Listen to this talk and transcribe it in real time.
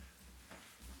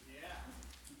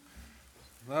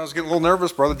I was getting a little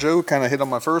nervous. Brother Joe kind of hit on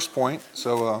my first point.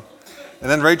 And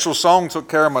then Rachel's song took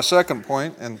care of my second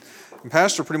point, and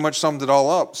Pastor pretty much summed it all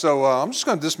up. So I'm just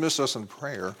going to dismiss us in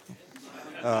prayer.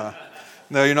 No,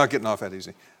 you're not getting off that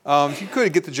easy. If you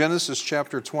could get to Genesis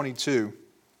chapter 22,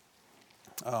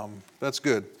 that's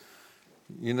good.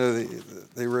 You know,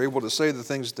 they were able to say the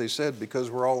things that they said because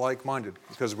we're all like-minded,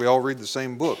 because we all read the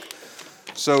same book.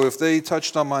 So if they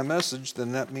touched on my message,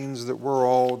 then that means that we're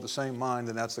all the same mind,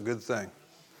 and that's a good thing.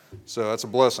 So that's a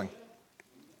blessing.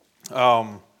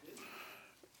 That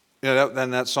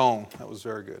song, that was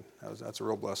very good. That's a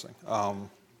real blessing.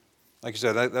 Like you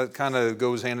said, that kind of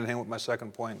goes hand in hand with my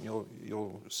second point, and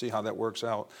you'll see how that works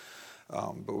out.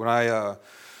 But when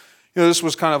this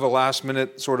was kind of a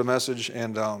last-minute sort of message,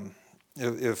 and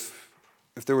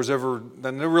if there was ever,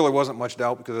 then there really wasn't much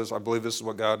doubt, because I believe this is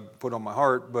what God put on my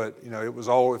heart. But it was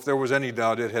all, if there was any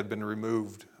doubt, it had been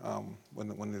removed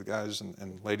when the guys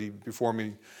and lady before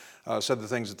me said the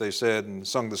things that they said and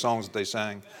sung the songs that they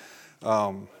sang.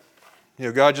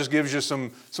 God just gives you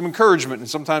some encouragement, and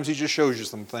sometimes He just shows you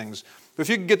some things. But if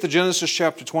you could get to Genesis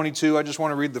chapter 22, I just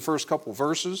want to read the first couple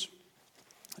verses,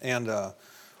 and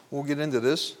we'll get into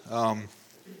this.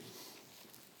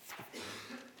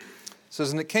 It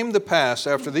says, "And it came to pass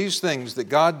after these things that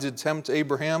God did tempt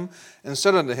Abraham, and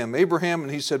said unto him, Abraham,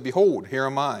 and he said, Behold, here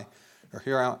am I, or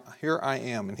here I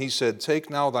am. And he said, Take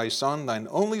now thy son, thine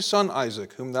only son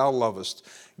Isaac, whom thou lovest,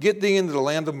 get thee into the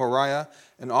land of Moriah,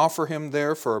 and offer him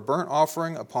there for a burnt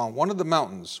offering upon one of the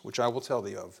mountains, which I will tell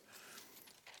thee of."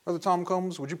 Brother Tom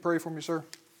Combs, would you pray for me, sir?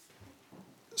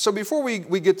 So before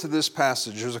we get to this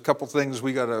passage, there's a couple things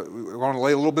we want to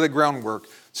lay a little bit of groundwork.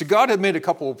 See, God had made a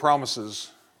couple of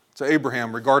promises to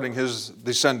Abraham regarding his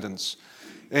descendants.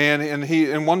 And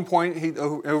he, in one point,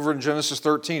 over in Genesis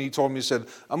 13, he told me, he said,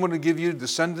 I'm going to give you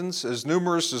descendants as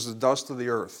numerous as the dust of the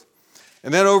earth.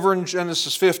 And then over in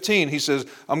Genesis 15, he says,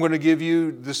 I'm going to give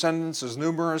you descendants as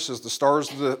numerous as the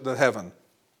stars of the heaven.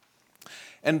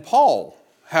 And Paul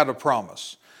had a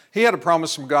promise. He had a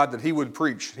promise from God that he would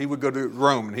preach. He would go to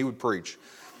Rome and he would preach.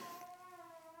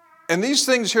 And these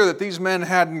things here that these men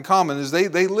had in common is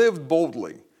they lived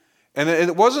boldly. And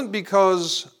it wasn't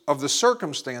because of the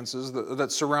circumstances that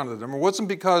surrounded them. It wasn't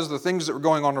because of the things that were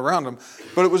going on around them.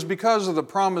 But it was because of the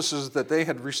promises that they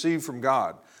had received from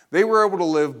God. They were able to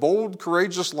live bold,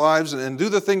 courageous lives and do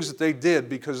the things that they did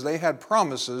because they had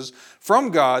promises from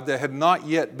God that had not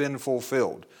yet been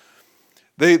fulfilled.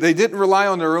 They didn't rely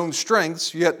on their own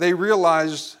strengths, yet they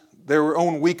realized their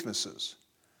own weaknesses.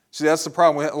 See, that's the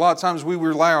problem. A lot of times we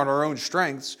rely on our own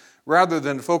strengths rather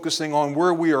than focusing on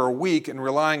where we are weak and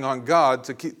relying on God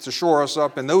to shore us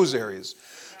up in those areas.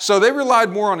 So they relied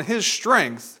more on His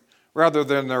strength rather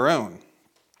than their own.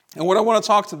 And what I want to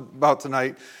talk about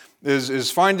tonight is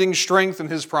finding strength in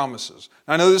His promises.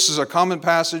 I know this is a common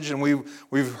passage, and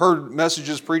we've heard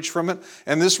messages preached from it,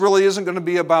 and this really isn't going to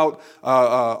be about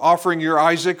offering your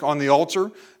Isaac on the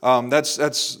altar.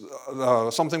 That's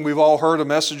something we've all heard, a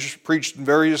message preached in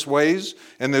various ways,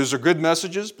 and those are good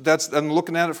messages, but I'm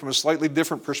looking at it from a slightly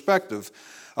different perspective.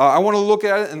 I want to look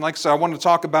at it, and like I said, I want to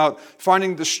talk about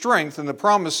finding the strength in the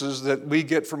promises that we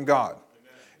get from God.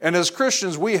 And as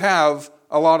Christians, we have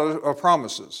a lot of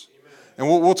promises. And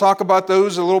we'll talk about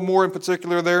those a little more in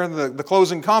particular there in the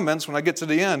closing comments when I get to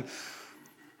the end.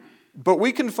 But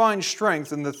we can find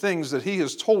strength in the things that He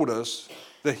has told us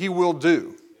that He will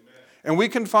do. And we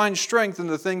can find strength in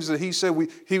the things that He said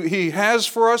He has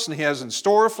for us and He has in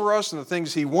store for us and the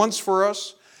things He wants for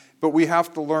us. But we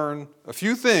have to learn a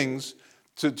few things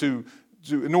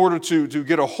in order to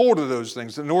get a hold of those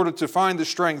things, in order to find the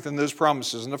strength in those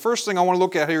promises. And the first thing I want to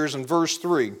look at here is in verse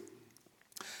 3.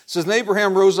 It says, "And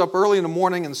Abraham rose up early in the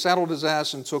morning and saddled his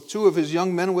ass and took 2 of his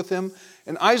young men with him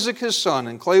and Isaac his son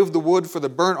and clave the wood for the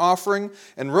burnt offering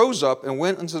and rose up and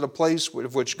went into the place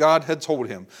of which God had told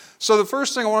him." So the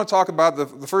first thing I want to talk about,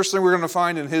 the first thing we're going to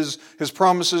find in his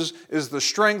promises is the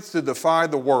strength to defy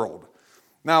the world.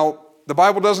 Now, the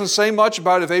Bible doesn't say much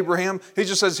about if Abraham, he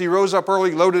just says he rose up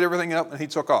early, loaded everything up, and he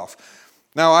took off.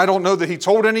 Now, I don't know that he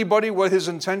told anybody what his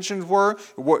intentions were,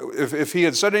 if he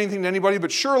had said anything to anybody, but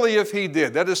surely if he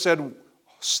did, that has said,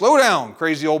 slow down,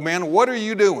 crazy old man, what are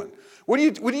you doing? What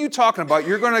are you talking about?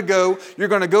 You're going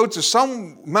to go to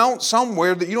some mount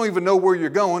somewhere that you don't even know where you're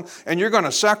going, and you're going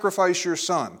to sacrifice your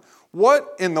son.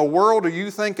 What in the world are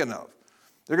you thinking of?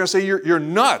 They're going to say, you're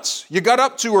nuts. You got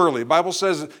up too early. The Bible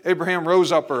says Abraham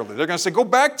rose up early. They're going to say, go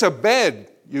back to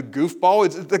bed, you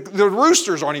goofball. The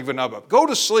roosters aren't even up. Go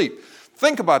to sleep.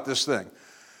 Think about this thing.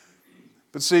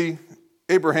 But see,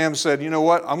 Abraham said, you know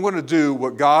what? I'm going to do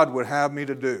what God would have me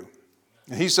to do.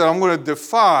 And he said, I'm going to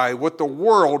defy what the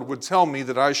world would tell me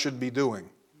that I should be doing.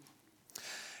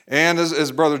 And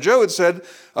as Brother Joe had said,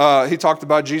 he talked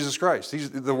about Jesus Christ.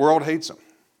 The world hates him.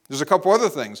 There's a couple other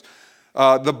things.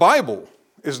 The Bible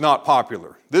is not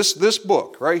popular. This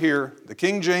book right here, the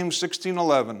King James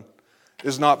 1611,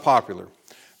 is not popular.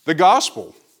 The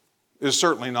gospel is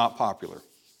certainly not popular.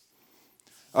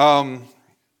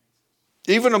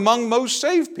 Even among most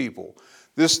saved people,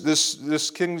 this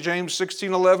King James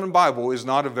 1611 Bible is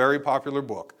not a very popular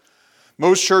book.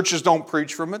 Most churches don't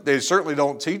preach from it. They certainly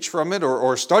don't teach from it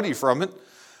or study from it.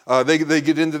 They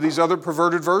get into these other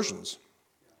perverted versions.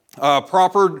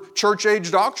 Proper church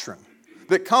age doctrine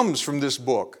that comes from this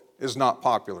book is not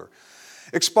popular.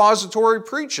 Expository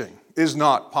preaching is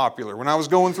not popular. When I was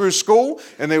going through school,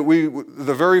 and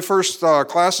the very first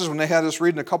classes when they had us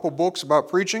reading a couple books about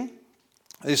preaching,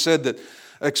 they said that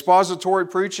expository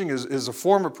preaching is a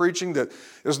form of preaching that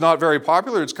is not very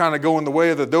popular. It's kind of going the way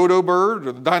of the dodo bird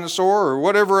or the dinosaur or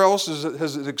whatever else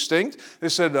is extinct. They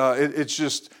said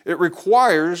it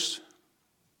requires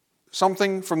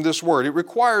something from this word. It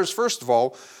requires, first of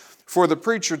all, for the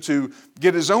preacher to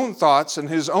get his own thoughts and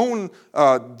his own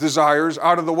desires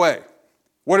out of the way.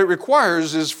 What it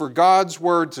requires is for God's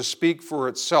word to speak for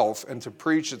itself and to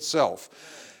preach itself.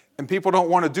 And people don't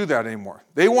want to do that anymore.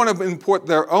 They want to input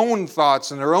their own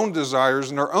thoughts and their own desires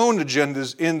and their own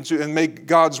agendas into and make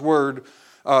God's word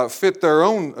fit their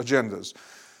own agendas.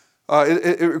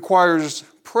 It requires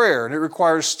prayer, and it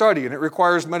requires study, and it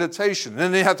requires meditation. And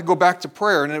then they have to go back to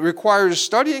prayer, and it requires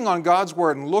studying on God's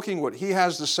word and looking what he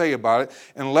has to say about it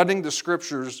and letting the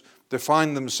scriptures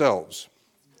define themselves.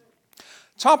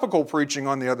 Topical preaching,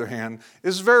 on the other hand,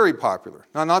 is very popular.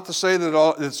 Now, not to say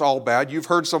that it's all bad. You've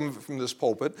heard some of it from this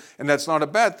pulpit, and that's not a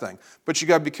bad thing. But you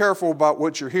got to be careful about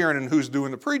what you're hearing and who's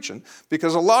doing the preaching,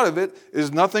 because a lot of it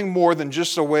is nothing more than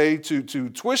just a way to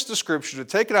twist the scripture, to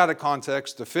take it out of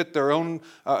context, to fit their own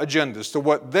agendas, to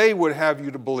what they would have you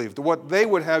to believe, to what they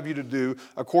would have you to do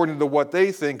according to what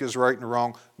they think is right and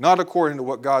wrong, not according to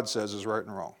what God says is right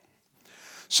and wrong.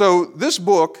 So this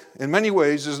book, in many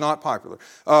ways, is not popular.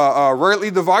 Rightly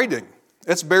dividing,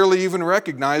 it's barely even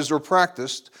recognized or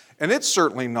practiced, and it's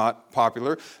certainly not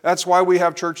popular. That's why we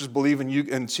have churches believing you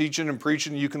and teaching and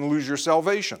preaching you can lose your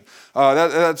salvation.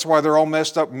 That's why they're all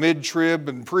messed up mid-trib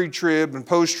and pre-trib and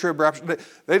post-trib rapture.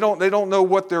 They don't know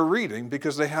what they're reading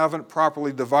because they haven't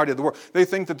properly divided the word. They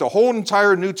think that the whole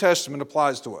entire New Testament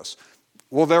applies to us.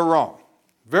 Well, they're wrong.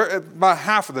 About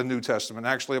half of the New Testament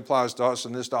actually applies to us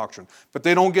in this doctrine. But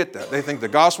they don't get that. They think the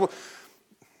gospel,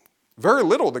 very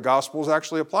little of the gospels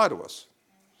actually apply to us.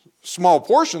 Small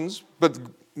portions, but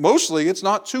mostly it's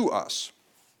not to us.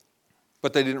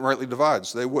 But they didn't rightly divide,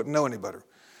 so they wouldn't know any better.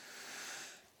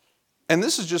 And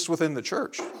this is just within the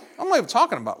church. I'm not even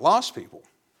talking about lost people.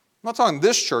 I'm not talking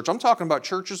this church. I'm talking about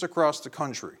churches across the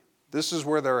country. This is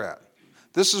where they're at.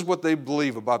 This is what they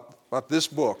believe about this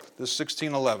book, this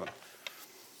 1611.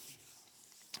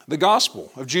 The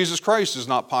gospel of Jesus Christ is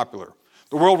not popular.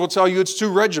 The world will tell you it's too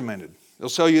regimented. They'll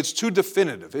tell you it's too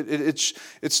definitive.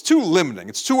 It's too limiting.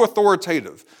 It's too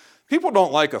authoritative. People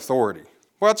don't like authority.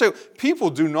 Well, I'll tell you, people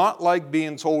do not like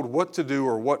being told what to do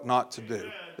or what not to do.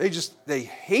 They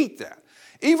hate that.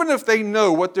 Even if they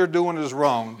know what they're doing is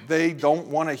wrong, they don't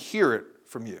want to hear it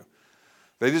from you.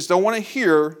 They just don't want to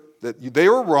hear that they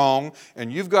are wrong,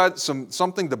 and you've got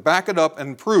something to back it up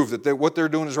and prove that what they're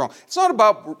doing is wrong. It's not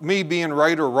about me being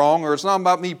right or wrong, or it's not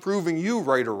about me proving you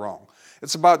right or wrong.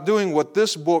 It's about doing what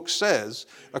this book says,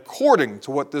 according to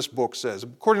what this book says,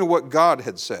 according to what God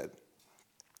had said.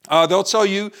 They'll tell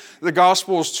you the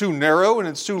gospel is too narrow and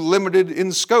it's too limited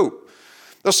in scope.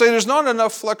 They'll say there's not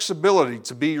enough flexibility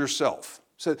to be yourself.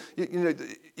 So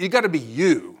you got to be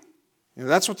you.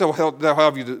 That's what they'll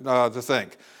have you to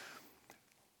think.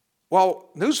 Well,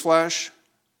 newsflash,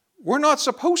 we're not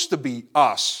supposed to be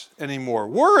us anymore.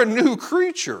 We're a new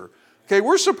creature. Okay,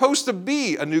 we're supposed to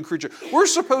be a new creature. We're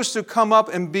supposed to come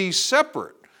up and be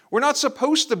separate. We're not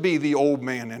supposed to be the old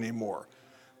man anymore.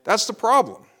 That's the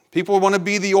problem. People want to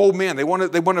be the old man. They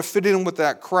want to fit in with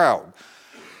that crowd.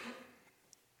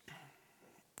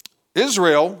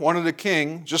 Israel wanted a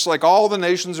king, just like all the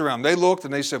nations around. They looked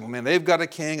and they said, well, man, they've got a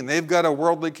king, and they've got a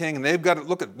worldly king, and they've got to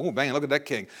look at that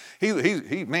king.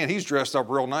 He's dressed up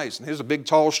real nice, and he's a big,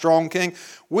 tall, strong king.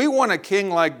 We want a king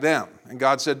like them. And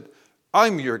God said,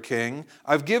 I'm your king.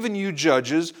 I've given you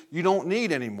judges. You don't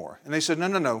need any more. And they said,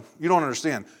 no, you don't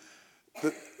understand.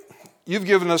 You've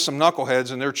given us some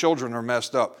knuckleheads, and their children are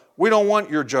messed up. We don't want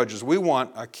your judges. We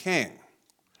want a king.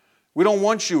 We don't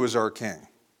want you as our king.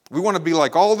 We want to be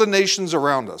like all the nations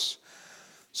around us.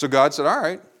 So God said, all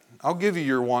right, I'll give you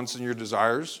your wants and your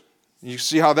desires. You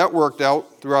see how that worked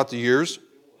out throughout the years.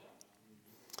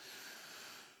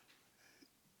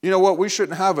 You know what? We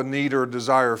shouldn't have a need or a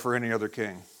desire for any other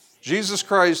king. Jesus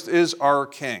Christ is our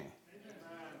king.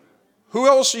 Who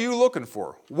else are you looking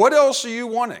for? What else are you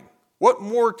wanting? What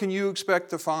more can you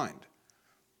expect to find?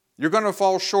 You're going to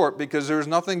fall short because there's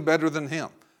nothing better than him.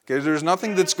 Okay, there's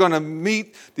nothing that's going to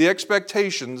meet the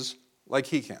expectations like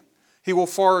he can. He will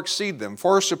far exceed them,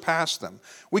 far surpass them.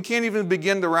 We can't even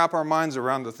begin to wrap our minds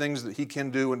around the things that he can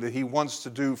do and that he wants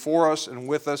to do for us and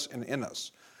with us and in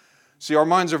us. See, our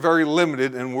minds are very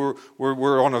limited and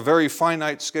we're on a very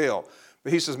finite scale.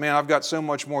 But he says, man, I've got so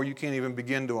much more you can't even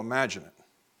begin to imagine it.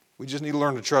 We just need to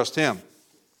learn to trust him.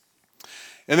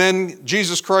 And then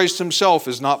Jesus Christ himself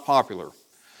is not popular.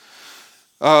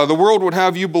 The world would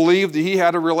have you believe that he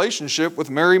had a relationship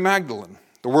with Mary Magdalene.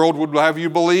 The world would have you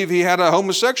believe he had a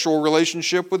homosexual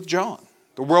relationship with John.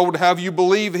 The world would have you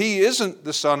believe he isn't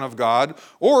the Son of God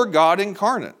or God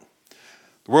incarnate.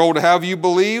 The world would have you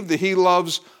believe that he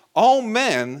loves all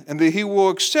men and that he will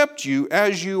accept you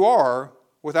as you are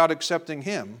without accepting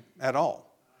him at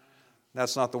all.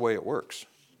 That's not the way it works.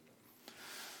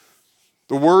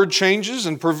 The word changes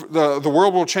and the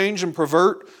world will change and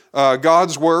pervert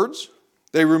God's words.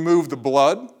 They remove the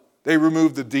blood. They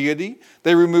remove the deity.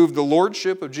 They remove the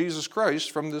lordship of Jesus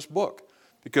Christ from this book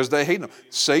because they hate him.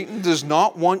 Satan does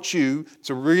not want you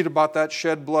to read about that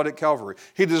shed blood at Calvary.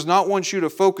 He does not want you to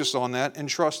focus on that and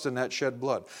trust in that shed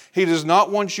blood. He does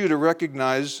not want you to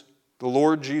recognize the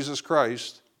Lord Jesus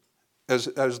Christ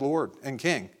as Lord and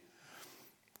King.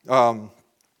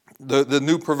 The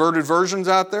new perverted versions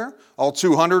out there, all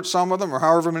 200, some of them, or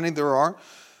however many there are,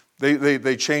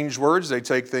 they change words, they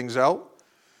take things out.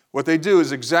 What they do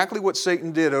is exactly what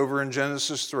Satan did over in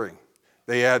Genesis 3.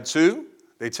 They add to,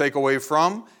 they take away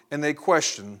from, and they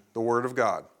question the Word of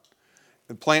God.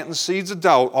 And planting seeds of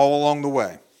doubt all along the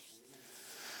way.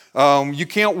 You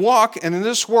can't walk in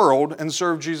this world and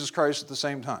serve Jesus Christ at the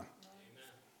same time.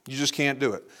 You just can't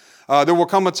do it. There will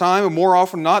come a time, and more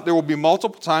often than not, there will be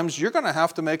multiple times you're going to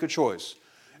have to make a choice.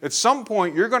 At some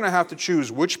point, you're going to have to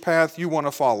choose which path you want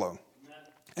to follow.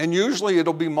 And usually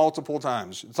it'll be multiple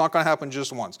times. It's not going to happen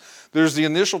just once. There's the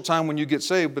initial time when you get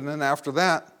saved, but then after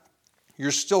that,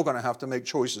 you're still going to have to make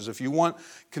choices if you want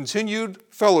continued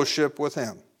fellowship with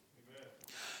him.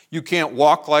 You can't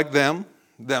walk like them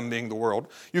being the world.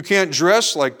 You can't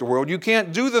dress like the world. You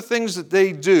can't do the things that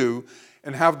they do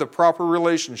and have the proper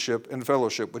relationship and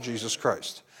fellowship with Jesus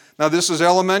Christ. Now, this is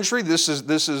elementary. This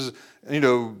is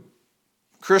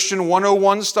Christian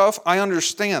 101 stuff. I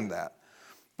understand that.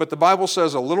 But the Bible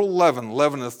says a little leaven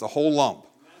leaveneth the whole lump.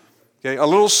 Okay, a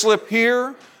little slip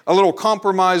here, a little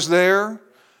compromise there,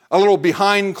 a little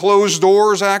behind closed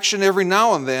doors action every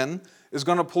now and then is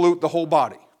going to pollute the whole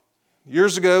body.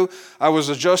 Years ago, I was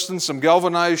adjusting some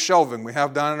galvanized shelving we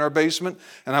have down in our basement,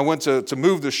 and I went to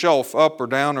move the shelf up or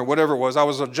down or whatever it was. I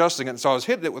was adjusting it, and so I was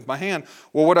hitting it with my hand.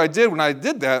 Well, what I did when I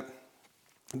did that,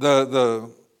 the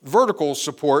vertical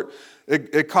support,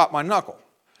 it caught my knuckle.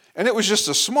 And it was just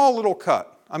a small little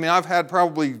cut. I mean, I've had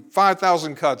probably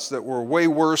 5,000 cuts that were way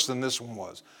worse than this one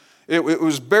was.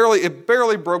 It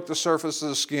barely broke the surface of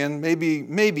the skin,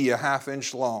 maybe a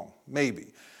half-inch long,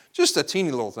 maybe. Just a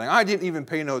teeny little thing. I didn't even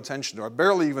pay no attention to it. I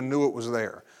barely even knew it was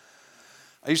there.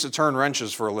 I used to turn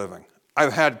wrenches for a living.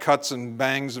 I've had cuts and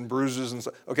bangs and bruises and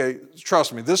stuff. Okay,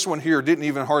 trust me, this one here didn't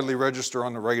even hardly register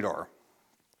on the radar.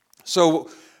 So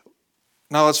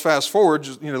now let's fast forward.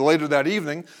 Later that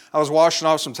evening, I was washing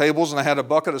off some tables and I had a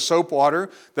bucket of soap water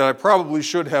that I probably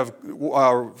should have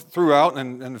threw out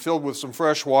and filled with some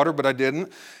fresh water, but I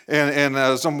didn't. And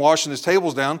as I'm washing these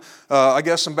tables down, I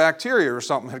guess some bacteria or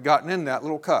something had gotten in that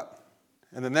little cut.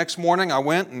 And the next morning I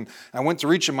went to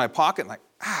reach in my pocket and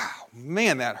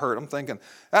man, that hurt. I'm thinking,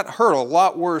 that hurt a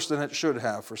lot worse than it should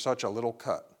have for such a little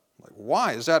cut. Like,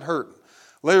 why is that hurting?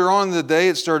 Later on in the day,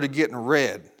 it started getting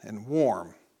red and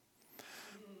warm.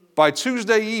 By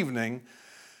Tuesday evening,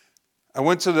 I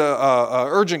went to the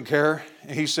urgent care,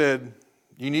 and he said,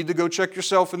 you need to go check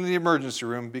yourself in the emergency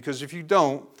room, because if you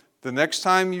don't, the next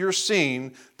time you're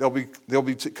seen, they'll be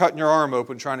cutting your arm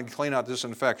open trying to clean out this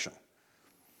infection.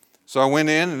 So I went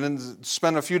in and then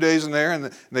spent a few days in there,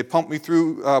 and they pumped me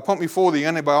full of the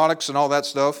antibiotics and all that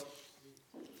stuff.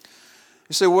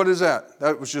 You say, what is that?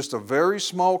 That was just a very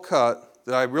small cut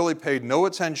that I really paid no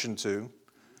attention to.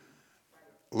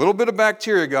 A little bit of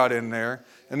bacteria got in there,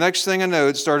 and next thing I know,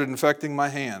 it started infecting my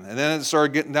hand. And then it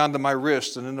started getting down to my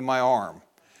wrist and into my arm.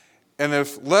 And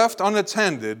if left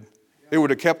unattended, it would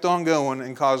have kept on going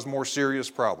and caused more serious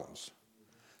problems.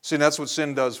 See, that's what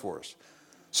sin does for us.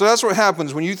 So that's what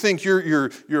happens when you think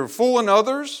you're fooling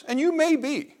others, and you may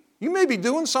be. You may be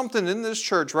doing something in this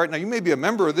church right now. You may be a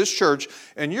member of this church,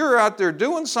 and you're out there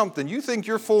doing something. You think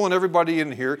you're fooling everybody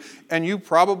in here, and you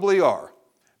probably are,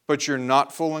 but you're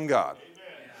not fooling God.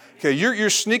 Okay, you're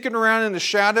sneaking around in the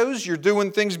shadows. You're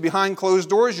doing things behind closed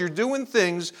doors. You're doing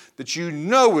things that you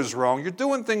know is wrong. You're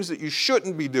doing things that you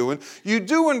shouldn't be doing. You're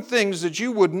doing things that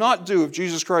you would not do if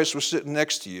Jesus Christ was sitting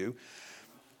next to you.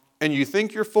 And you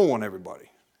think you're fooling everybody,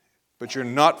 but you're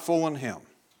not fooling Him.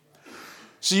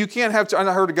 So you can't have, I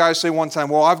heard a guy say one time,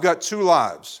 well, I've got two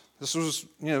lives. This was,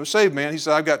 a saved man. He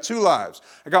said, I've got two lives.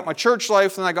 I got my church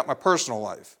life and I got my personal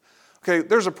life. Okay,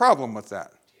 there's a problem with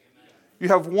that. You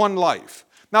have one life.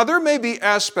 Now, there may be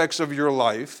aspects of your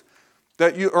life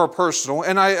that you are personal,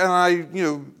 and I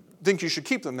think you should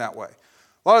keep them that way.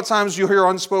 A lot of times you hear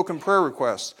unspoken prayer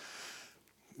requests.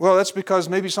 Well, that's because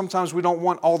maybe sometimes we don't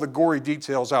want all the gory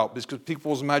details out because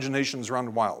people's imaginations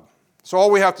run wild. So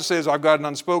all we have to say is, I've got an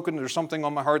unspoken, there's something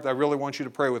on my heart that I really want you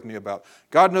to pray with me about.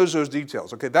 God knows those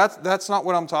details. Okay, that's not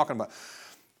what I'm talking about.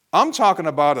 I'm talking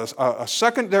about a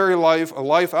secondary life, a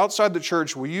life outside the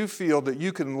church where you feel that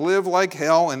you can live like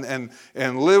hell and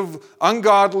live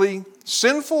ungodly,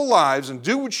 sinful lives and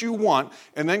do what you want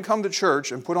and then come to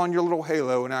church and put on your little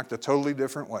halo and act a totally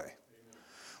different way.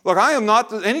 Look, I am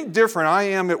not any different I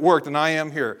am at work than I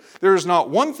am here. There is not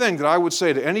one thing that I would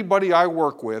say to anybody I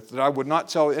work with that I would not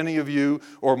tell any of you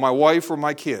or my wife or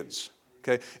my kids.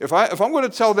 Okay, if I'm going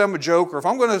to tell them a joke or if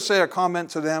I'm going to say a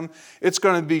comment to them, it's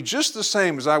going to be just the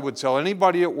same as I would tell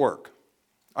anybody at work.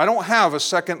 I don't have a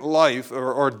second life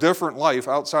or a different life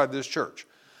outside this church.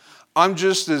 I'm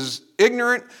just as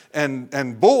ignorant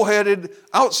and bullheaded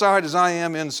outside as I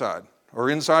am inside,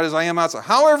 or inside as I am outside.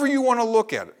 However you want to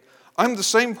look at it. I'm the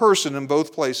same person in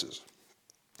both places.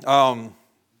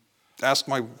 Ask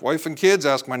my wife and kids,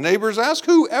 ask my neighbors, ask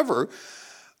whoever.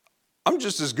 I'm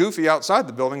just as goofy outside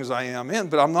the building as I am in,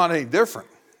 but I'm not any different,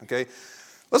 okay?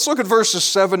 Let's look at verses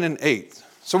 7 and 8.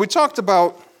 So we talked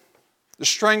about the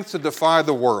strength to defy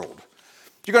the world.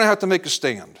 You're going to have to make a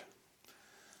stand.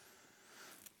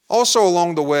 Also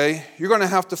along the way, you're going to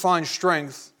have to find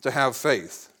strength to have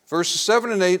faith. Verses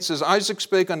 7 and 8 says, Isaac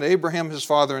spake unto Abraham his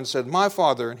father and said, My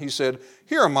father. And he said,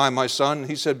 Here am I, my son. And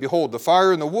he said, Behold, the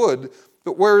fire and the wood,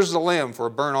 but where is the lamb for a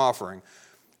burnt offering?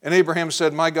 And Abraham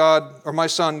said, My God, or my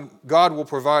son, God will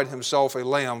provide himself a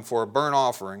lamb for a burnt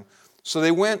offering. So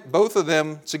they went, both of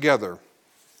them, together.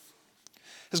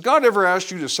 Has God ever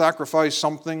asked you to sacrifice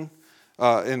something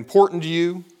important to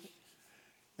you?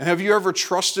 And have you ever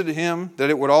trusted Him that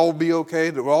it would all be okay,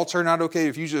 that it would all turn out okay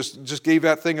if you just gave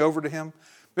that thing over to Him?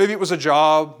 Maybe it was a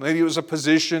job, maybe it was a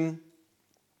position,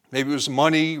 maybe it was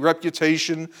money,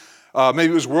 reputation, maybe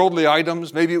it was worldly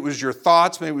items, maybe it was your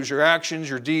thoughts, maybe it was your actions,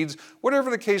 your deeds, whatever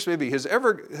the case may be. Has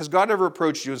God ever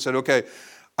approached you and said, okay,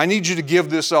 I need you to give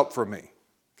this up for me?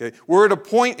 Okay, we're at a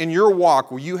point in your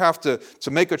walk where you have to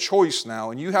make a choice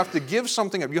now, and you have to give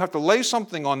something up. You have to lay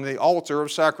something on the altar of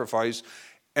sacrifice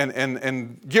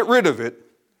and get rid of it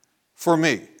for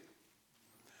me.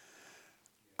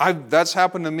 That's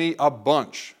happened to me a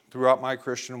bunch throughout my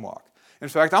Christian walk. In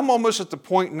fact, I'm almost at the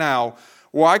point now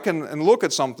where I can look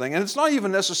at something, and it's not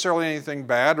even necessarily anything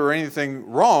bad or anything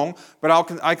wrong, but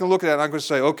I can look at it and I can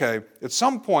say, okay, at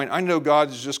some point I know God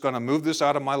is just going to move this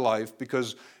out of my life,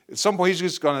 because at some point He's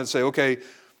just going to say, okay,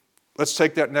 let's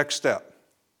take that next step.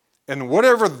 And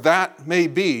whatever that may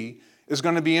be is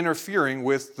going to be interfering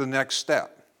with the next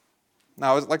step.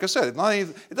 Now, like I said,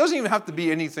 it doesn't even have to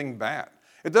be anything bad.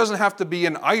 It doesn't have to be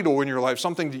an idol in your life,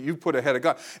 something that you put ahead of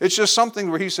God. It's just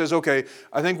something where He says, okay,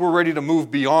 I think we're ready to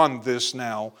move beyond this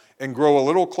now and grow a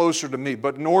little closer to me.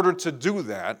 But in order to do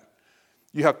that,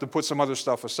 you have to put some other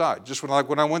stuff aside. Just when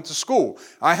I went to school,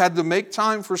 I had to make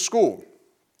time for school.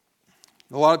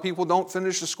 A lot of people don't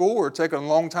finish the school or take a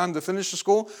long time to finish the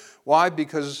school. Why?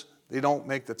 Because they don't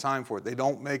make the time for it. They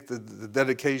don't make the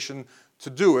dedication to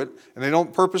do it, and they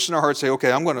don't purpose in their heart say,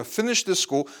 okay, I'm going to finish this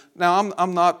school. Now,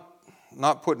 I'm not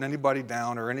putting anybody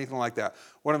down or anything like that.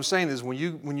 What I'm saying is when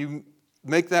you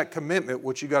make that commitment,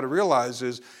 what you got to realize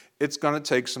is it's going to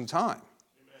take some time.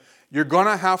 Amen. You're going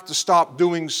to have to stop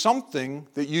doing something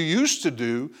that you used to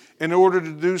do in order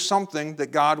to do something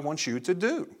that God wants you to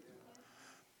do.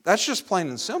 That's just plain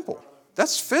and simple.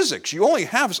 That's physics. You only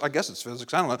have, I guess it's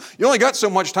physics, I don't know. You only got so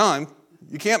much time.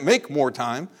 You can't make more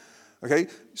time. Okay?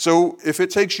 So if it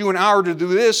takes you an hour to do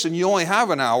this and you only have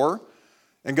an hour,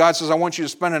 and God says, I want you to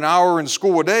spend an hour in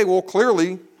school a day, well,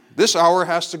 clearly, this hour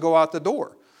has to go out the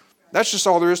door. That's just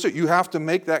all there is to it. You have to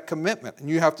make that commitment, and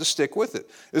you have to stick with it.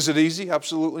 Is it easy?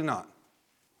 Absolutely not.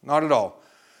 Not at all.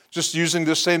 Just using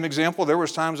this same example, there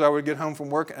was times I would get home from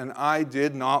work, and I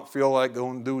did not feel like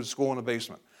going to do school in the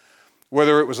basement.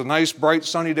 Whether it was a nice, bright,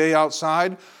 sunny day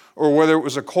outside, or whether it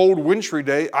was a cold, wintry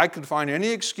day, I could find any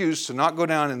excuse to not go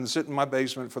down and sit in my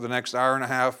basement for the next hour and a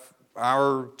half,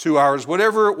 hour, 2 hours,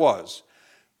 whatever it was.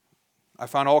 I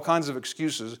found all kinds of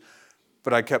excuses,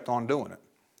 but I kept on doing it.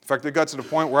 In fact, it got to the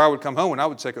point where I would come home and I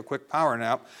would take a quick power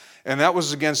nap, and that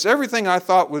was against everything I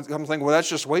thought. I'm thinking, well, that's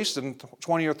just wasting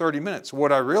 20 or 30 minutes.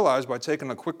 What I realized by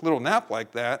taking a quick little nap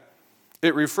like that,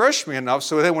 it refreshed me enough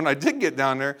so that when I did get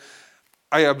down there,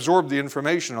 I absorbed the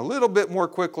information a little bit more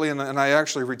quickly, and I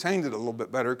actually retained it a little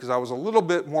bit better because I was a little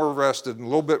bit more rested and a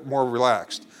little bit more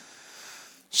relaxed.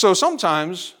 So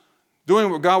sometimes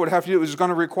doing what God would have you do is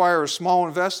going to require a small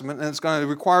investment, and it's going to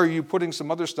require you putting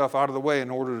some other stuff out of the way in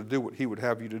order to do what He would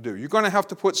have you to do. You're going to have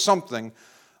to put something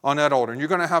on that altar, and you're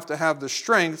going to have the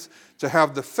strength to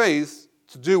have the faith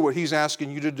to do what He's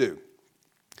asking you to do.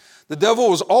 The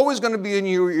devil is always going to be in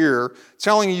your ear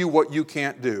telling you what you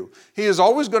can't do. He is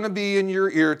always going to be in your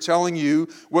ear telling you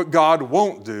what God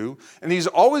won't do, and he's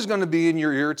always going to be in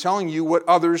your ear telling you what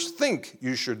others think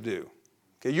you should do.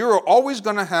 Okay, you're always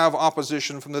going to have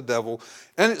opposition from the devil,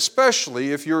 and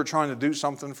especially if you're trying to do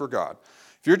something for God.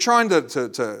 If you're trying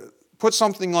to put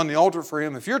something on the altar for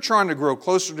Him, if you're trying to grow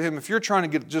closer to Him, if you're trying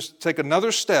to just take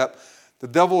another step, the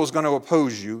devil is going to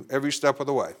oppose you every step of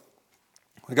the way.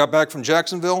 I got back from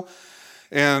Jacksonville,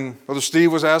 and Brother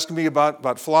Steve was asking me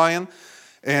about flying.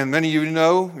 And many of you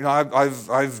know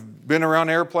I've been around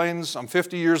airplanes. I'm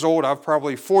 50 years old. I've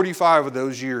probably 45 of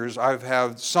those years I've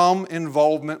had some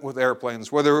involvement with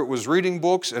airplanes, whether it was reading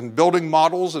books and building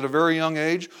models at a very young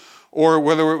age, or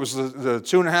whether it was the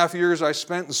 2.5 years I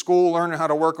spent in school learning how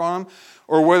to work on them,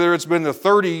 or whether it's been the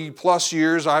 30 plus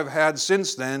years I've had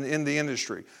since then in the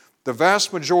industry. The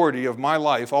vast majority of my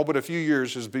life, all but a few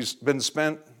years, has been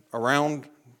spent around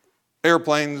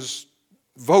airplanes,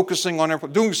 focusing on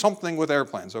airplanes, doing something with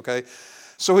airplanes, okay?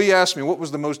 So he asked me, what was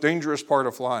the most dangerous part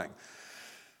of flying?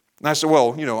 And I said,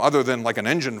 well, other than like an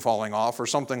engine falling off or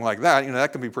something like that,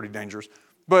 that can be pretty dangerous.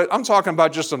 But I'm talking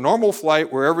about just a normal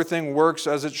flight where everything works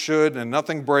as it should and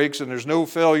nothing breaks and there's no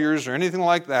failures or anything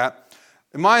like that.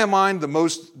 In my mind, the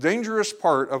most dangerous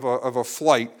part of a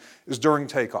flight is during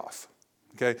takeoff,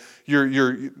 okay?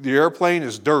 The airplane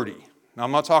is dirty. Now,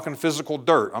 I'm not talking physical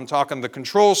dirt. I'm talking the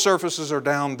control surfaces are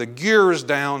down, the gear is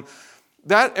down.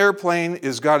 That airplane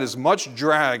has got as much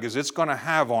drag as it's going to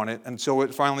have on it until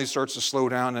it finally starts to slow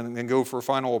down and go for a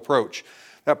final approach.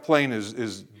 That plane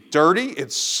is dirty,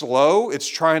 it's slow, it's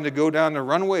trying to go down the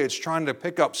runway, it's trying to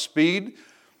pick up speed.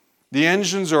 The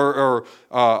engines are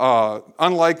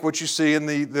unlike what you see in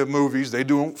the movies. They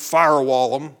don't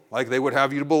firewall them like they would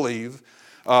have you to believe.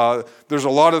 There's a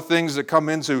lot of things that come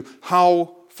into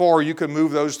how far you can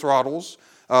move those throttles.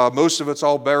 Most of it's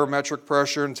all barometric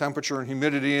pressure and temperature and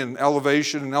humidity and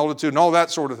elevation and altitude and all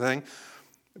that sort of thing.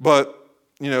 But,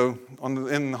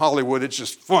 in Hollywood, it's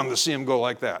just fun to see them go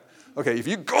like that. Okay, if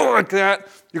you go like that,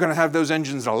 you're going to have those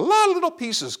engines in a lot of little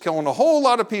pieces, killing a whole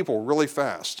lot of people really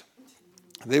fast.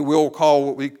 They will call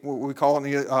what we call in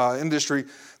the industry,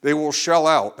 they will shell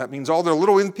out. That means all their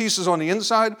little pieces on the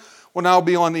inside will now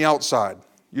be on the outside.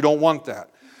 You don't want that.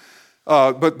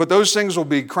 But those things will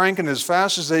be cranking as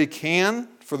fast as they can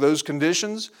for those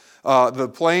conditions. The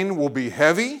plane will be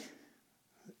heavy.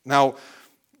 Now,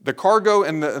 the cargo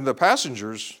and the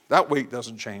passengers, that weight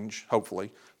doesn't change,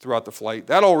 hopefully, throughout the flight.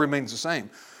 That all remains the same.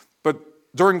 But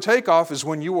during takeoff is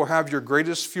when you will have your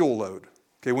greatest fuel load.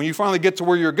 Okay, when you finally get to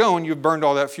where you're going, you've burned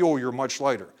all that fuel, you're much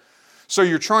lighter. So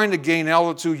you're trying to gain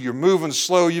altitude, you're moving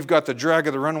slow, you've got the drag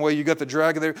of the runway, you've got the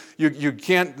drag of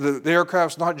the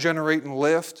aircraft's not generating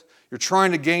lift. You're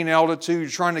trying to gain altitude, you're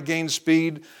trying to gain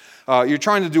speed, you're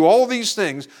trying to do all these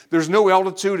things. There's no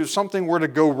altitude. If something were to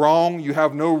go wrong, you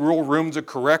have no real room to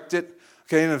correct it.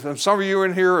 Okay, and if some of you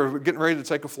in here are getting ready to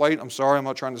take a flight, I'm sorry, I'm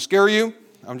not trying to scare you.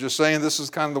 I'm just saying this is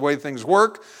kind of the way things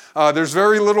work. There's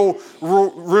very little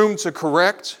room to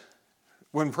correct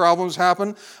when problems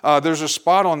happen. There's a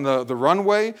spot on the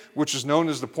runway, which is known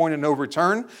as the point of no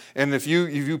return. And if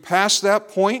you pass that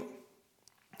point,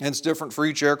 and it's different for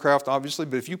each aircraft, obviously,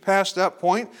 but if you pass that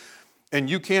point and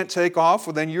you can't take off,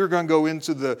 well, then you're going to go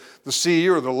into the sea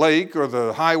or the lake or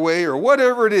the highway or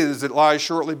whatever it is that lies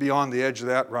shortly beyond the edge of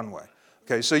that runway.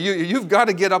 Okay, so you've got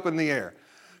to get up in the air.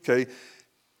 Okay,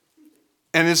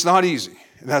 and it's not easy.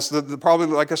 That's probably,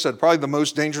 like I said, probably the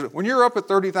most dangerous. When you're up at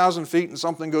 30,000 feet and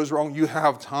something goes wrong, you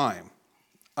have time,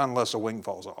 unless a wing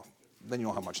falls off. Then you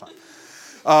don't have much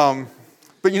time.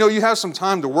 But you have some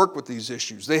time to work with these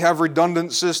issues. They have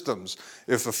redundant systems.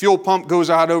 If a fuel pump goes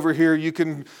out over here, you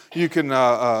can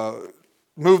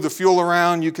move the fuel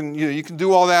around. You can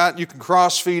do all that. You can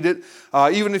cross feed it.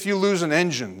 Even if you lose an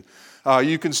engine,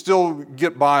 You can still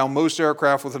get by on most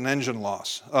aircraft with an engine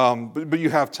loss. But you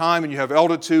have time and you have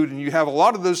altitude and you have a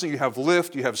lot of those things. You have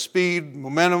lift, you have speed,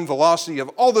 momentum, velocity. You have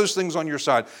all those things on your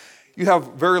side. You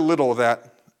have very little of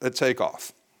that at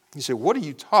takeoff. You say, what are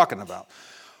you talking about?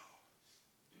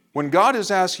 When God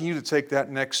is asking you to take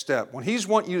that next step, when He's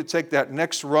wanting you to take that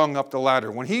next rung up the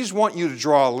ladder, when He's wanting you to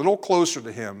draw a little closer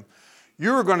to Him,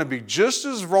 you're going to be just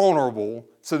as vulnerable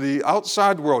to the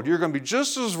outside world. You're going to be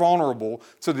just as vulnerable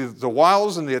to the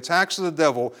wiles and the attacks of the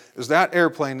devil as that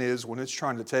airplane is when it's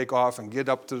trying to take off and get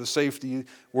up to the safety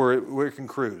where it can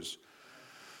cruise.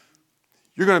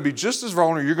 You're going to be just as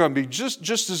vulnerable. You're going to be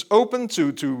just as open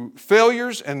to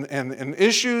failures and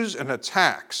issues and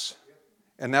attacks.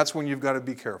 And that's when you've got to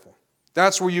be careful.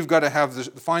 That's where you've got to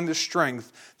find the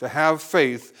strength to have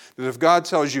faith that if God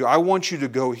tells you, I want you to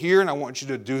go here and I want you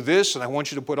to do this and I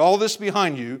want you to put all this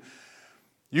behind you,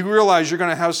 you realize you're going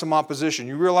to have some opposition.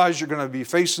 You realize you're going to be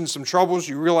facing some troubles.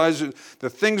 You realize that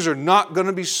things are not going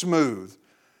to be smooth.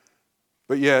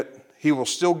 But yet, He will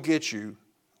still get you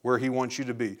where He wants you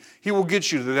to be. He will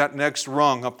get you to that next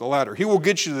rung up the ladder. He will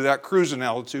get you to that cruising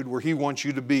altitude where He wants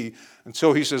you to be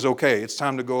until He says, okay, it's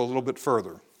time to go a little bit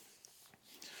further.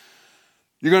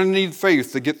 You're going to need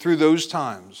faith to get through those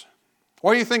times.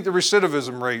 Why do you think the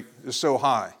recidivism rate is so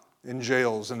high in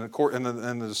jails and the court and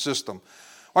the system?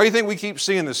 Why do you think we keep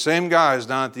seeing the same guys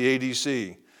down at the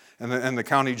ADC and the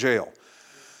county jail?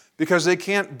 Because they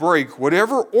can't break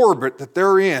whatever orbit that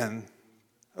they're in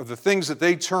of the things that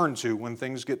they turn to when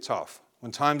things get tough,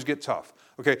 when times get tough.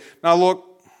 Okay, now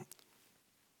look,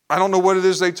 I don't know what it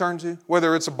is they turn to,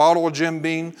 whether it's a bottle of Jim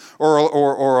Beam or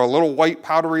a little white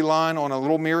powdery line on a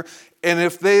little mirror. And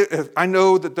if I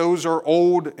know that those are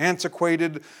old,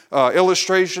 antiquated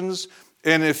illustrations,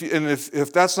 and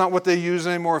if that's not what they use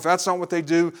anymore, if that's not what they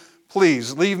do,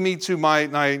 please leave me to my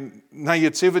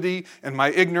naivety and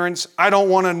my ignorance. I don't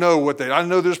want to know I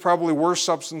know there's probably worse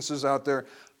substances out there.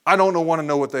 I don't want to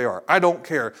know what they are. I don't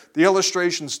care. The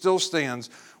illustration still stands.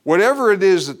 Whatever it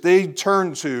is that they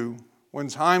turn to when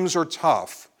times are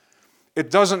tough,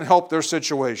 it doesn't help their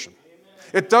situation.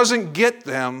 It doesn't get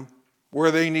them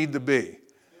where they need to be.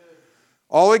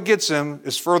 All it gets them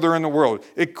is further in the world.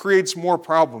 It creates more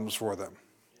problems for them.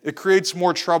 It creates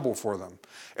more trouble for them.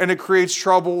 And it creates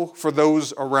trouble for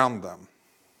those around them.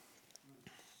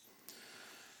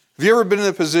 Have you ever been in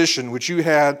a position which you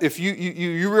had, if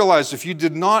you realized if you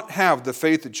did not have the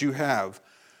faith that you have,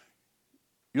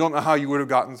 you don't know how you would have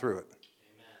gotten through it?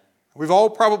 Amen. We've all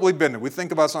probably been there. We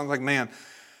think about something like, man,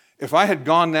 if I had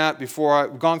gone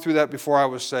through that before I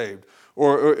was saved,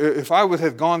 or if I would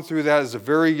have gone through that as a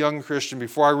very young Christian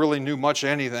before I really knew much of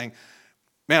anything,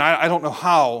 man, I don't know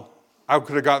how I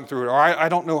could have gotten through it, or I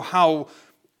don't know how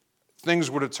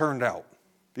things would have turned out,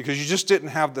 because you just didn't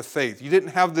have the faith. You didn't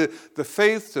have the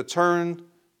faith to turn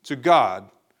to God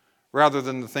rather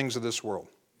than the things of this world.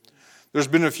 There's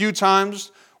been a few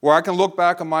times where I can look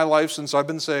back on my life since I've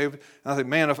been saved, and I think,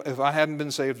 man, if I hadn't been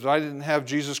saved, if I didn't have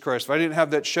Jesus Christ, if I didn't have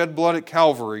that shed blood at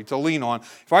Calvary to lean on,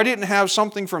 if I didn't have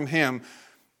something from Him,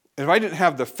 if I didn't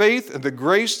have the faith and the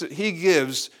grace that He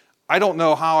gives, I don't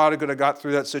know how I could have got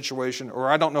through that situation, or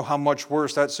I don't know how much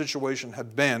worse that situation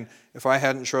had been if I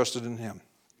hadn't trusted in Him.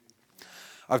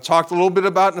 I've talked a little bit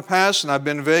about it in the past, and I've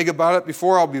been vague about it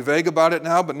before. I'll be vague about it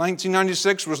now, but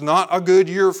 1996 was not a good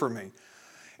year for me.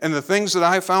 And the things that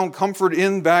I found comfort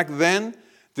in back then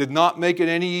did not make it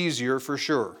any easier for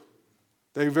sure.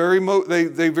 They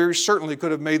very certainly could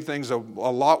have made things a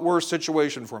lot worse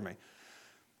situation for me.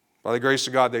 By the grace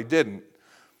of God, they didn't.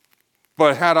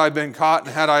 But had I been caught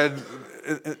and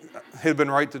it had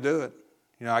been right to do it,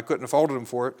 I couldn't have faulted Him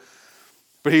for it.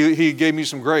 But he gave me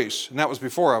some grace, and that was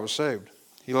before I was saved.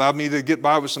 He allowed me to get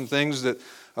by with some things that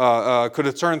could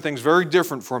have turned things very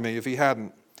different for me if He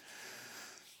hadn't.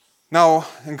 Now,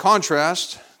 in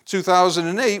contrast,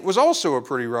 2008 was also a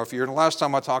pretty rough year. And the last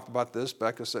time I talked about this,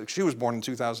 Becca said, she was born in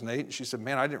 2008, and she said,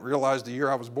 man, I didn't realize the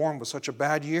year I was born was such a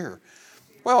bad year.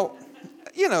 Well,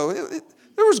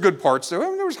 there was good parts there. I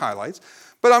mean, there was highlights.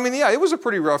 But it was a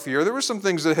pretty rough year. There were some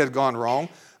things that had gone wrong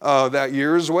that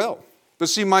year as well. But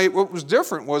see, what was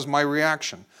different was my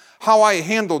reaction. How I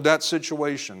handled that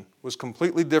situation was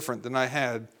completely different than I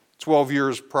had 12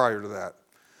 years prior to that.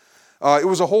 It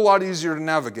was a whole lot easier to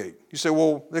navigate. You say,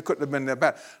 well, it couldn't have been that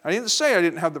bad. I didn't say I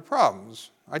didn't have the problems.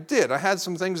 I did. I had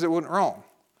some things that went wrong.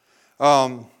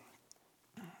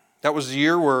 That was the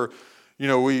year where,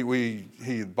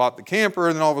 he bought the camper,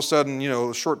 and then all of a sudden,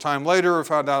 a short time later, I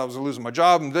found out I was losing my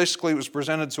job, and basically it was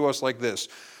presented to us like this.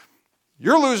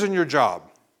 You're losing your job.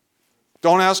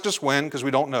 Don't ask us when, because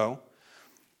we don't know.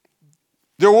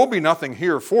 There will be nothing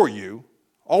here for you.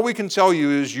 All we can tell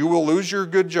you is you will lose your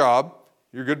good job,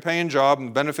 your good paying job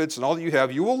and benefits and all that you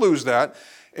have. You will lose that,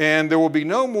 and there will be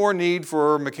no more need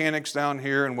for mechanics down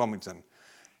here in Wilmington.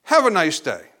 Have a nice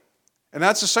day. And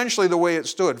that's essentially the way it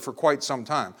stood for quite some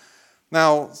time.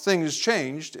 Now, things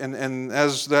changed, and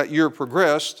as that year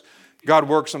progressed, God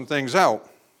worked some things out.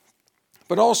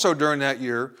 But also during that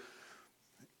year,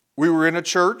 we were in a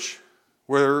church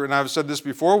where, and I've said this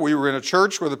before, we were in a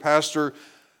church where the pastor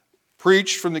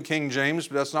preached from the King James,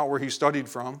 but that's not where he studied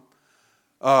from.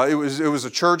 It was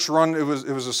a church run, it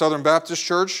was a Southern Baptist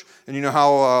church, and you know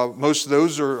how most of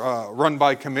those are run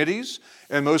by committees,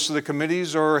 and most of the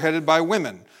committees are headed by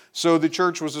women. So the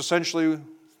church was essentially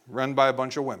run by a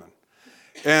bunch of women.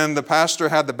 And the pastor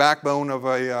had the backbone of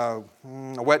a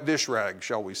wet dish rag,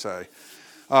 shall we say.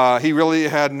 He really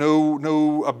had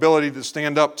no ability to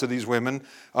stand up to these women,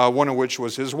 one of which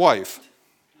was his wife.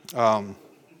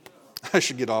 I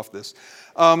should get off this.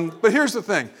 But here's the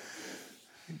thing.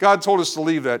 God told us to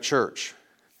leave that church.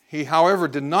 He, however,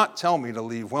 did not tell me to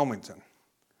leave Wilmington.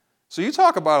 So you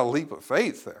talk about a leap of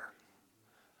faith there.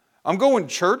 I'm going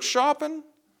church shopping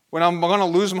when I'm going to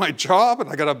lose my job and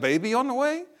I got a baby on the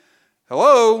way?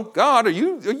 Hello, God, are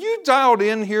you dialed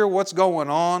in here what's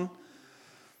going on?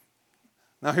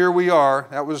 Now here we are.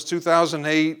 That was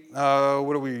 2008. What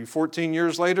are we, 14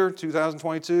 years later?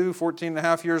 2022, 14 and a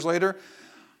half years later.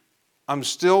 I'm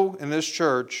still in this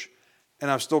church and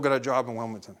I've still got a job in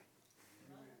Wilmington.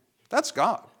 That's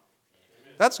God.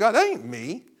 That's God. That ain't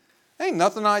me. That ain't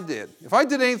nothing I did. If I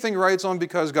did anything right, it's only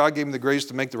because God gave me the grace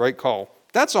to make the right call.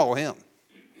 That's all Him.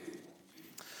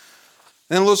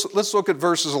 Then let's look at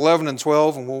verses 11 and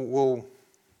 12, and we'll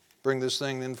bring this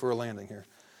thing in for a landing here.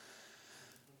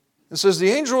 It says,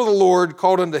 the angel of the Lord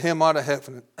called unto him out of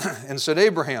heaven and said,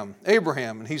 Abraham,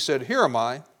 Abraham. And he said, Here am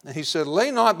I. And he said,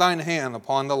 Lay not thine hand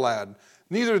upon the lad,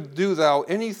 neither do thou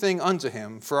anything unto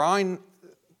him, for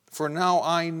now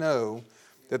I know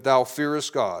that thou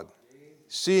fearest God,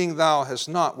 seeing thou hast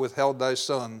not withheld thy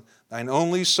son, thine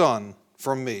only son,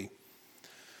 from me.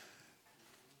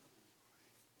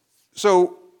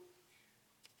 So,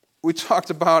 we talked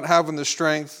about having the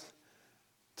strength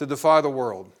to defy the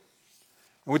world.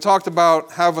 And we talked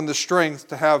about having the strength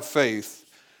to have faith.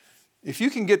 If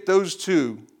you can get those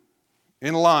two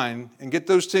in line and get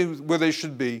those two where they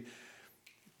should be,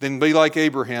 then be like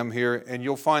Abraham here and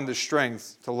you'll find the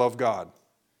strength to love God.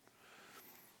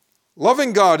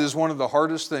 Loving God is one of the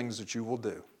hardest things that you will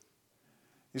do.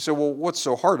 You say, well, what's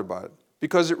so hard about it?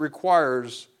 Because it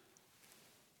requires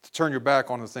to turn your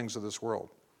back on the things of this world.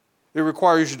 It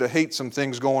requires you to hate some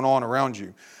things going on around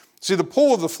you. See, the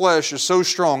pull of the flesh is so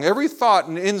strong. Every thought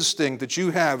and instinct that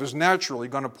you have is naturally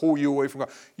going to pull you away from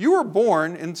God. You were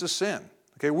born into sin.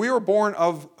 Okay, we are born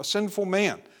of a sinful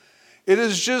man.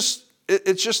 It's just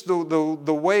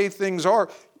the way things are.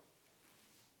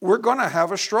 We're going to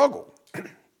have a struggle.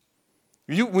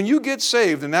 When you get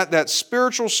saved and that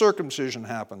spiritual circumcision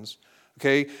happens,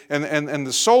 okay, and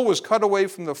the soul is cut away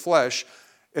from the flesh,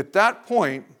 at that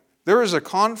point, there is a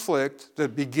conflict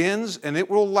that begins and it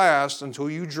will last until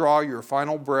you draw your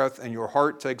final breath and your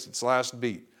heart takes its last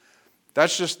beat.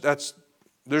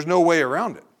 There's no way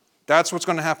around it. That's what's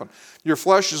going to happen. Your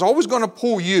flesh is always going to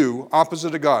pull you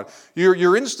opposite of God.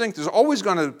 Your instinct is always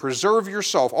going to preserve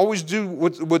yourself, always do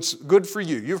what's good for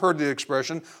you. You've heard the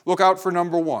expression, look out for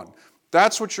number one.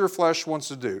 That's what your flesh wants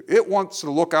to do. It wants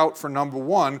to look out for number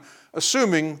one,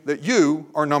 assuming that you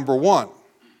are number one.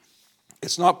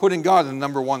 It's not putting God in the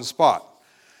number one spot.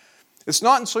 It's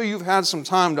not until you've had some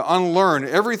time to unlearn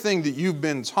everything that you've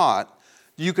been taught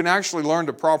that you can actually learn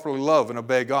to properly love and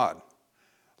obey God.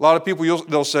 A lot of people,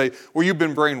 they'll say, well, you've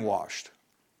been brainwashed.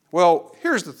 Well,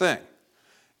 here's the thing.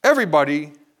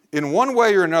 Everybody, in one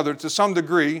way or another, to some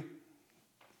degree,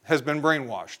 has been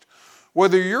brainwashed.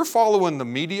 Whether you're following the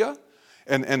media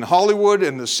and Hollywood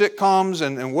and the sitcoms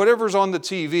and whatever's on the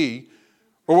TV,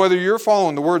 or whether you're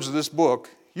following the words of this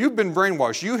book, you've been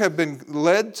brainwashed. You have been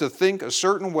led to think a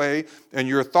certain way, and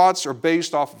your thoughts are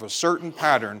based off of a certain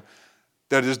pattern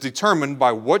that is determined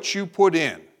by what you put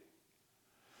in.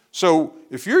 So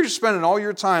if you're spending all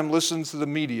your time listening to the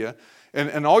media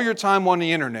and all your time on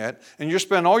the internet, and you're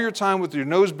spending all your time with your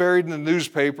nose buried in the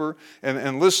newspaper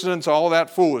and listening to all that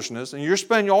foolishness, and you're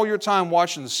spending all your time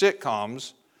watching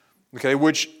sitcoms, okay,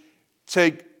 which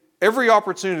take every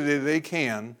opportunity they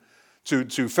can to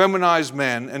feminize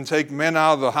men and take men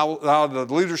out of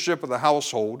the leadership of the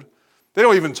household. They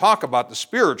don't even talk about the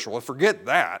spiritual. Forget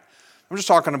that. I'm just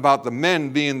talking about the men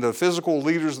being the physical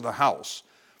leaders of the house.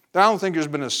 I don't think there's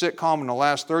been a sitcom in the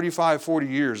last 35, 40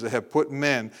 years that have put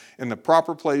men in the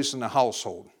proper place in the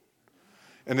household.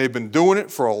 And they've been doing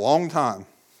it for a long time.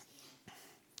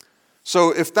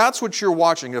 So if that's what you're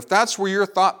watching, if that's where your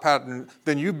thought pattern,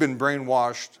 then you've been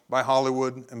brainwashed by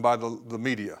Hollywood and by the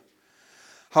media.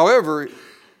 However,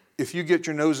 if you get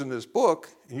your nose in this book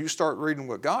and you start reading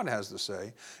what God has to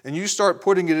say, and you start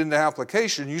putting it into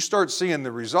application, you start seeing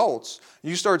the results,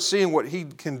 you start seeing what He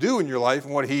can do in your life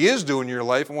and what He is doing in your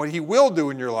life and what He will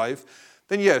do in your life,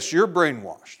 then yes, you're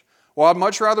brainwashed. Well, I'd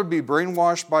much rather be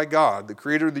brainwashed by God, the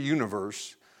creator of the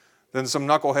universe, than some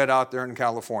knucklehead out there in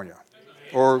California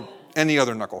or any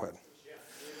other knucklehead.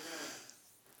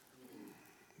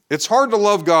 It's hard to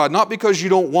love God, not because you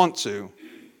don't want to,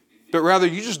 but rather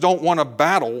you just don't want to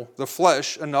battle the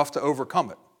flesh enough to overcome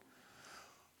it.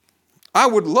 I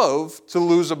would love to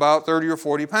lose about 30 or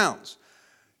 40 pounds.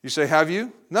 You say, have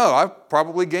you? No, I've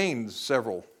probably gained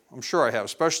several. I'm sure I have,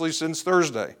 especially since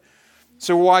Thursday.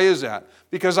 So why is that?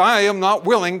 Because I am not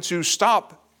willing to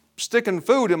stop sticking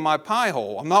food in my pie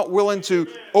hole. I'm not willing to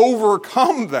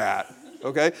overcome that,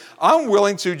 okay? I'm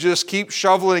willing to just keep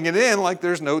shoveling it in like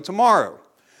there's no tomorrow.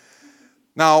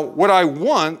 Now, what I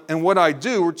want and what I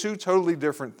do are two totally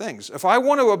different things. If I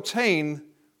want to obtain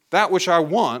that which I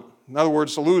want, in other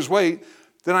words, to lose weight,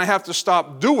 then I have to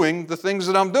stop doing the things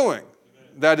that I'm doing.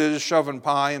 That is shoving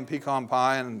pie and pecan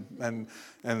pie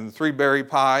and three-berry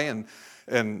pie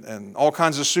and all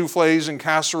kinds of souffles and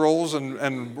casseroles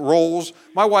and rolls.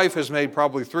 My wife has made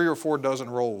probably 3 or 4 dozen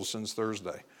rolls since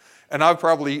Thursday, and I've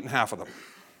probably eaten half of them.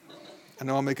 I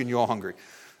know I'm making you all hungry.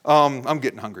 I'm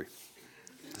getting hungry.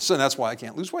 So that's why I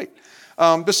can't lose weight.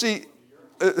 But see,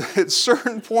 at a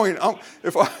certain point,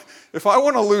 if I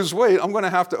want to lose weight, I'm going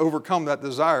to have to overcome that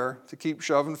desire to keep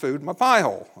shoving food in my pie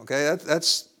hole. Okay,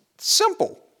 that's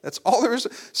simple. That's all there is.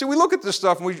 See, we look at this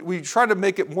stuff and we try to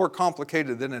make it more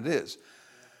complicated than it is.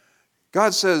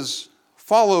 God says,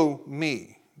 follow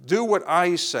me. Do what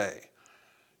I say.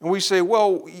 And we say,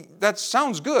 well, that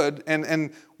sounds good,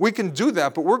 and we can do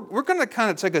that, but we're going to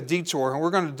kind of take a detour, and we're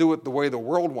going to do it the way the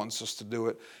world wants us to do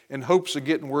it in hopes of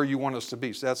getting where you want us to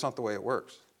be. So that's not the way it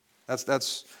works.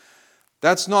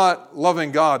 That's not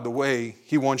loving God the way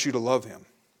He wants you to love Him.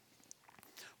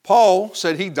 Paul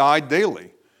said he died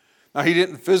daily. Now, he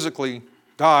didn't physically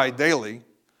die daily,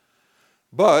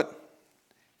 but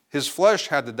his flesh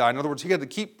had to die. In other words, he had to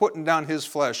keep putting down his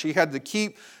flesh. He had to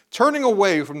keep turning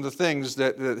away from the things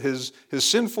that his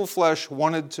sinful flesh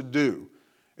wanted to do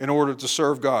in order to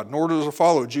serve God, in order to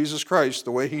follow Jesus Christ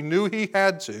the way he knew he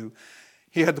had to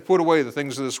put away the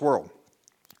things of this world.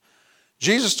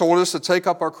 Jesus told us to take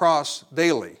up our cross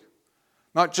daily,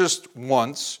 not just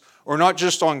once, or not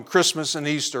just on Christmas and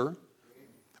Easter,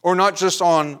 or not just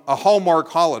on a Hallmark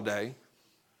holiday,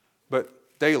 but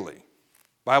daily.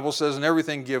 The Bible says, in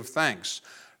everything give thanks,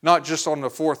 not just on the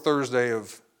 4th Thursday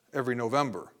of every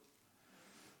November.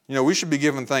 You know, we should be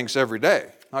giving thanks every day,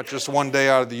 not just one day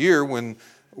out of the year when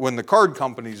the card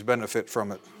companies benefit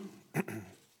from it.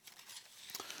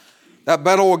 That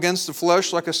battle against the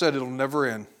flesh, like I said, it'll never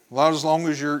end. As long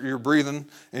as you're breathing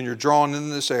and you're drawing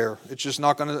in this air, it's just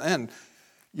not going to end.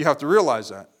 You have to realize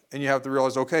that. And you have to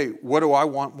realize, okay, what do I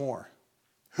want more?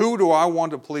 Who do I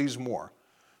want to please more?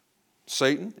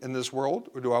 Satan in this world,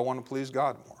 or do I want to please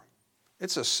God more?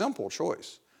 It's a simple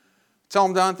choice. Tell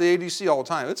them down at the ADC all the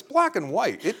time. It's black and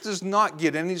white. It does not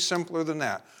get any simpler than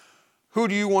that. Who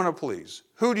do you want to please?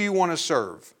 Who do you want to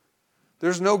serve?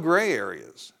 There's no gray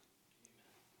areas.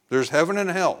 There's heaven and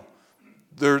hell.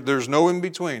 There's no in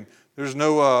between. There's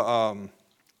no,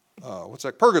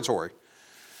 purgatory.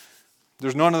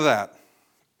 There's none of that.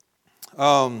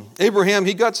 Abraham,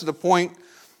 he got to the point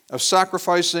of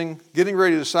getting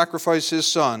ready to sacrifice his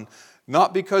son,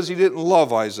 not because he didn't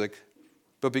love Isaac,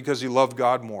 but because he loved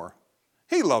God more.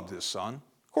 He loved his son.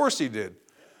 Of course he did.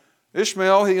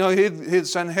 Ishmael, he had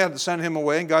to send him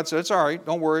away, and God said, it's all right,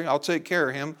 don't worry, I'll take care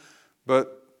of him.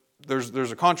 But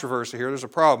there's a controversy here, there's a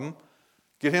problem.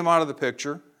 Get him out of the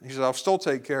picture. He said, I'll still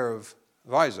take care of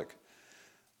Isaac.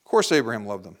 Of course Abraham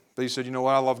loved him. But he said, you know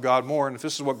what, I love God more, and if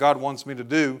this is what God wants me to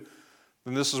do,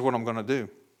 then this is what I'm going to do.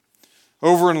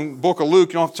 Over in the book of Luke,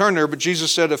 you don't have to turn there, but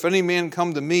Jesus said, if any man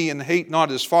come to me and hate not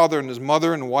his father and his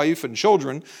mother and wife and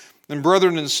children and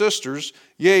brethren and sisters,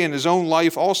 yea, and his own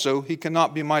life also, he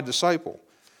cannot be my disciple.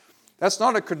 That's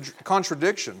not a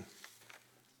contradiction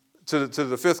to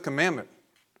the 5th commandment.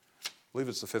 I believe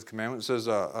it's the 5th commandment. It says,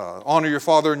 honor your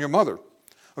father and your mother.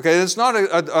 Okay, it's not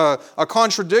a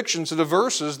contradiction to the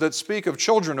verses that speak of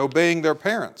children obeying their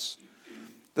parents.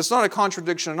 That's not a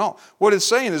contradiction at all. What it's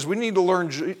saying is we need to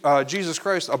learn Jesus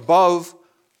Christ above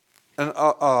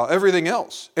everything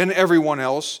else and everyone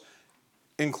else,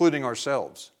 including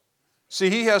ourselves. See,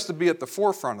 he has to be at the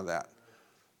forefront of that.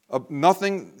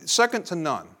 Nothing, second to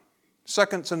none,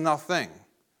 second to nothing.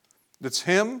 It's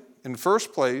him in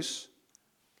first place,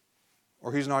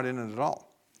 or he's not in it at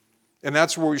all. And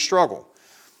that's where we struggle.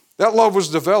 That love was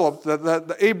developed,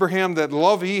 that Abraham, that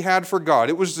love he had for God,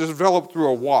 it was developed through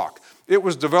a walk. It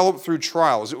was developed through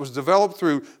trials. It was developed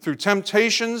through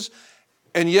temptations,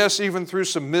 and yes, even through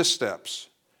some missteps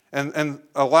and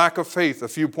a lack of faith a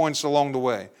few points along the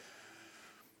way.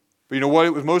 But you know what?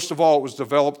 It was most of all, it was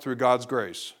developed through God's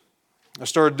grace. I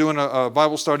started doing a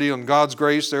Bible study on God's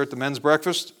grace there at the men's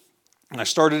breakfast, and I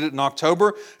started it in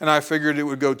October, and I figured it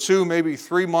would go 2, maybe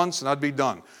 3 months, and I'd be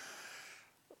done.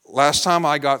 Last time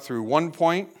I got through 1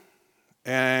 point,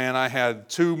 and I had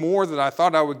 2 more that I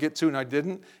thought I would get to, and I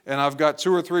didn't, and I've got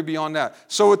 2 or 3 beyond that.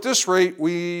 So at this rate,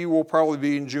 we will probably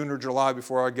be in June or July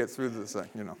before I get through the thing,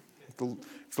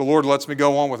 if the Lord lets me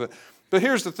go on with it. But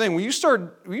here's the thing, when you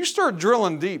start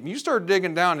drilling deep, when you start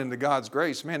digging down into God's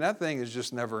grace, man, that thing is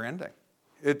just never ending.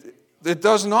 It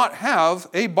does not have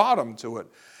a bottom to it.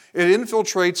 It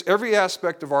infiltrates every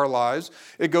aspect of our lives.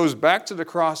 It goes back to the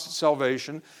cross of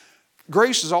salvation.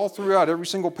 Grace is all throughout every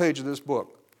single page of this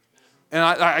book. And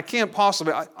I can't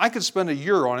possibly, I could spend a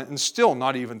year on it and still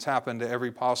not even tap into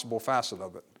every possible facet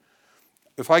of it.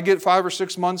 If I get 5 or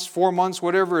 6 months, 4 months,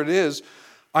 whatever it is,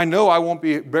 I know I won't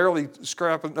be barely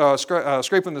scraping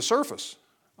the surface.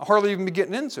 I'll hardly even be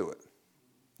getting into it.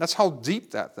 That's how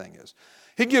deep that thing is.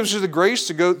 He gives you the grace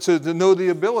to know the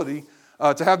ability,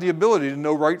 to have the ability to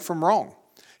know right from wrong.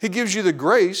 He gives you the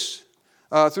grace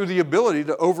through the ability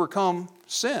to overcome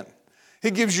sin.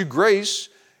 He gives you grace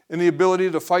in the ability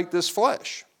to fight this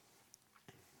flesh.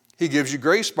 He gives you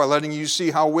grace by letting you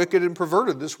see how wicked and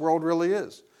perverted this world really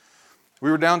is.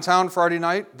 We were downtown Friday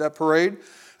night, that parade.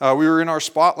 We were in our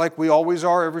spot like we always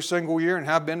are every single year and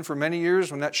have been for many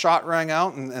years when that shot rang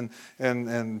out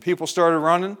and people started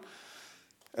running.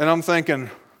 And I'm thinking,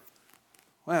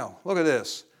 wow, look at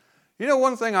this. You know,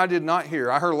 one thing I did not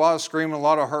hear, I heard a lot of screaming, a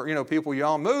lot of people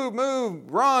yelling,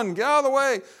 move, run, get out of the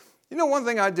way. You know, one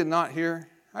thing I did not hear?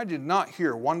 I did not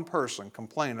hear one person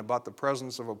complain about the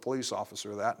presence of a police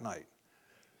officer that night.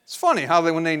 It's funny how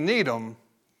when they need them,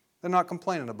 they're not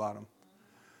complaining about them.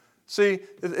 See,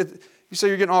 you say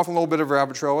you're getting off a little bit of a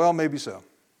rabbit trail. Well, maybe so.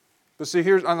 But see,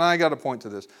 and I got a point to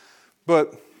this.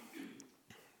 But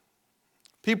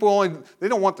people they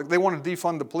want to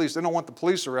defund the police. They don't want the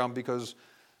police around because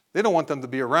they don't want them to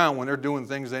be around when they're doing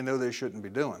things they know they shouldn't be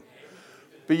doing.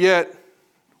 But yet,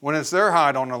 when it's their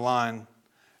hide on the line,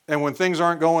 and when things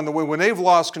aren't going the way, when they've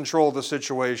lost control of the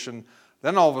situation,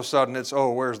 then all of a sudden it's,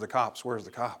 oh, where's the cops? Where's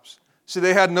the cops? See,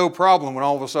 they had no problem when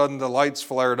all of a sudden the lights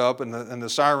flared up and the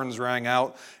sirens rang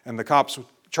out and the cops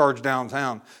charged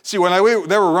downtown. See, when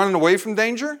they were running away from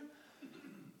danger,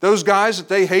 those guys that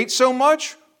they hate so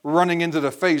much were running into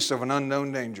the face of an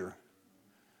unknown danger.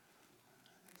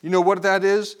 You know what that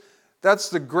is? That's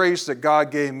the grace that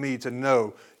God gave me to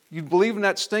know. You believe in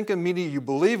that stinking media, you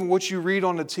believe in what you read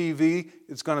on the TV,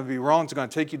 it's going to be wrong, it's going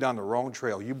to take you down the wrong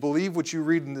trail. You believe what you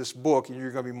read in this book, and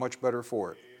you're going to be much better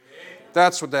for it.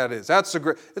 That's what that is.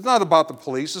 It's not about the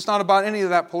police. It's not about any of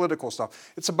that political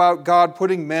stuff. It's about God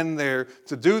putting men there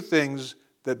to do things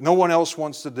that no one else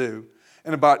wants to do,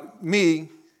 and about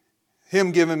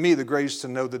Him giving me the grace to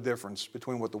know the difference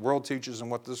between what the world teaches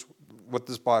and what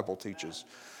this Bible teaches.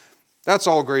 That's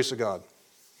all grace of God.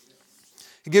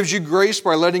 He gives you grace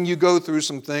by letting you go through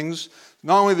some things,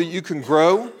 not only that you can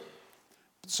grow,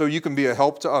 so you can be a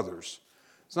help to others.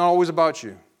 It's not always about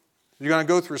you. You're going to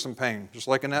go through some pain, just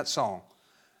like in that song.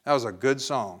 That was a good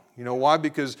song. You know why?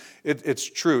 Because it's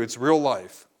true. It's real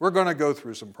life. We're going to go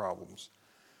through some problems.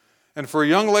 And for a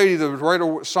young lady to write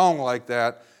a song like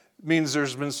that means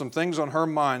there's been some things on her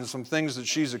mind, some things that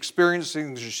she's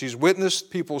experiencing, she's witnessed,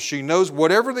 people she knows,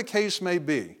 whatever the case may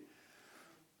be.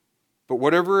 But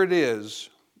whatever it is,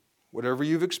 whatever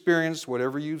you've experienced,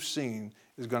 whatever you've seen,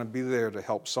 is going to be there to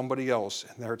help somebody else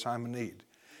in their time of need.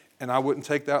 And I wouldn't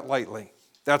take that lightly.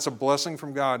 That's a blessing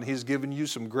from God, and He's given you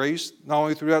some grace, not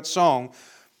only through that song,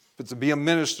 but to be a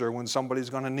minister when somebody's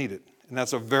going to need it. And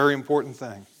that's a very important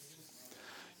thing.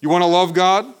 You want to love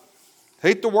God?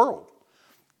 Hate the world.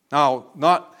 Now,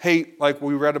 not hate like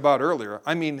we read about earlier.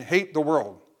 I mean hate the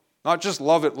world. Not just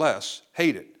love it less.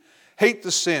 Hate it. Hate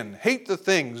the sin. Hate the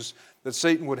things that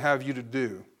Satan would have you to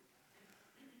do.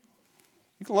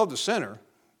 You can love the sinner.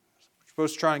 You're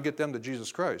supposed to try and get them to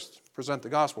Jesus Christ. Present the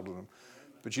gospel to them.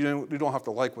 But you don't have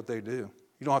to like what they do.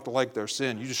 You don't have to like their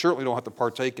sin. You certainly don't have to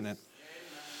partake in it.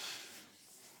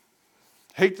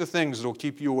 Hate the things that will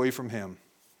keep you away from Him.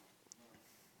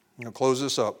 I'm going to close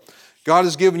this up. God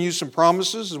has given you some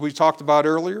promises, as we talked about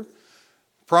earlier.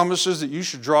 Promises that you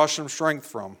should draw some strength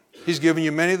from. He's given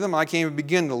you many of them. I can't even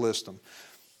begin to list them.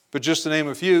 But just to name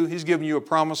a few, He's given you a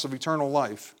promise of eternal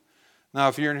life. Now,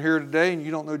 if you're in here today and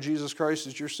you don't know Jesus Christ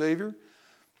as your Savior,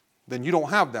 then you don't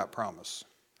have that promise.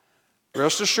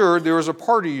 Rest assured, there is a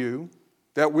part of you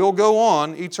that will go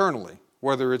on eternally,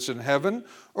 whether it's in heaven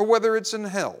or whether it's in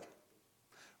hell.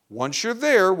 Once you're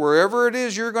there, wherever it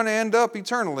is you're going to end up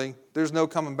eternally, there's no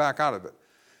coming back out of it.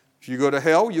 If you go to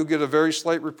hell, you'll get a very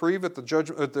slight reprieve at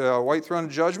the white throne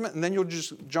of judgment, and then you'll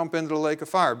just jump into the lake of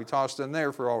fire, be tossed in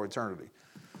there for all eternity.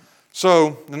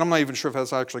 So, and I'm not even sure if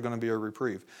that's actually going to be a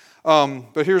reprieve.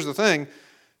 But here's the thing,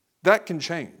 that can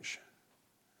change.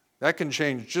 That can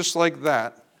change just like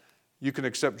that. You can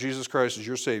accept Jesus Christ as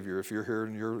your Savior if you're here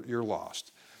and you're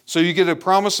lost. So you get a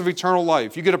promise of eternal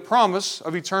life. You get a promise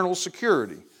of eternal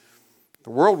security.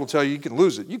 The world will tell you can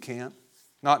lose it. You can't.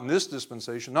 Not in this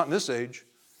dispensation, not in this age.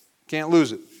 Can't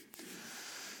lose it.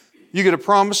 You get a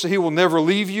promise that He will never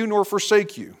leave you nor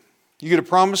forsake you. You get a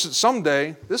promise that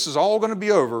someday this is all going to be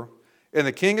over and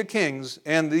the King of Kings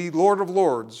and the Lord of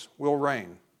Lords will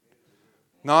reign.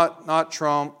 Not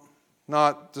Trump,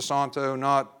 not DeSanto,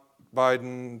 not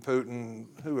Biden, Putin,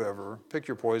 whoever. Pick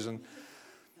your poison.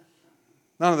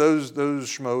 None of those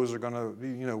schmoes are going to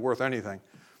be worth anything.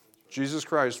 Jesus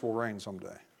Christ will reign someday.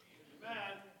 Amen.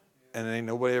 And ain't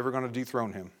nobody ever going to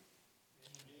dethrone Him.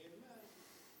 Amen.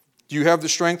 Do you have the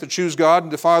strength to choose God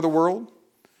and defy the world?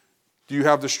 Do you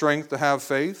have the strength to have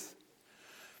faith?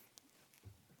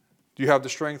 Do you have the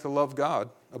strength to love God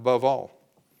above all?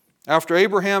 After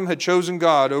Abraham had chosen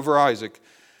God over Isaac,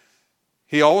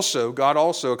 God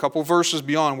also, a couple verses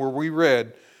beyond where we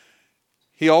read,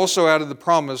 He also added the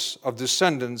promise of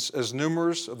descendants as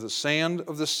numerous of the sand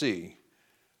of the sea.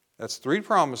 That's 3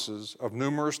 promises of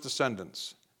numerous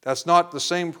descendants. That's not the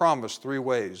same promise 3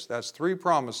 ways. That's 3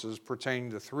 promises pertaining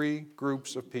to 3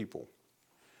 groups of people.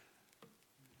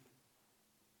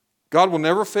 God will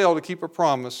never fail to keep a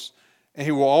promise, and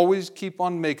He will always keep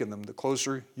on making them the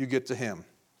closer you get to Him.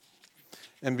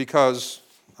 And because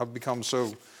I've become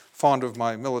so fond of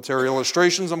my military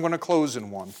illustrations, I'm going to close in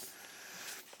one.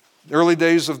 The early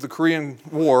days of the Korean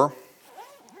War,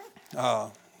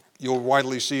 you'll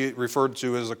widely see it referred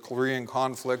to as a Korean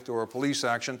conflict or a police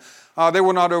action. They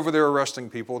were not over there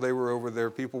arresting people. They were over there.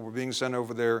 People were being sent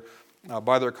over there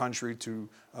by their country to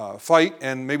fight,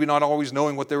 and maybe not always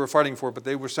knowing what they were fighting for, but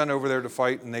they were sent over there to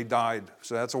fight, and they died.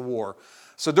 So that's a war.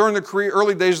 So during the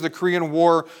early days of the Korean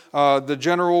War, the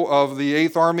general of the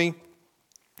 8th Army,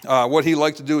 what he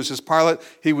liked to do is his pilot,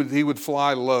 he would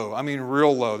fly low. I mean,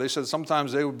 real low. They said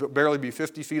sometimes they would barely be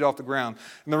 50 feet off the ground.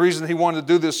 And the reason he wanted to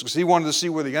do this was he wanted to see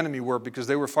where the enemy were, because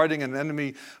they were fighting an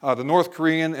enemy, the North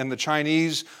Korean and the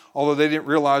Chinese, although they didn't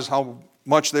realize how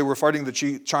much they were fighting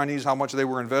the Chinese, how much they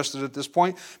were invested at this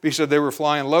point. But he said they were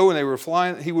flying low and they were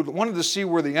flying. He wanted to see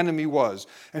where the enemy was.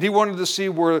 And he wanted to see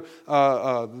where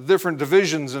the different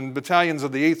divisions and battalions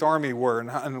of the 8th Army were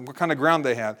and what kind of ground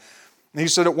they had. And he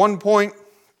said at one point,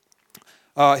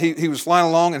 he was flying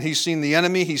along and he's seen the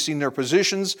enemy, he's seen their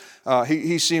positions,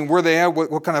 he's seen where they had,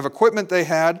 what kind of equipment they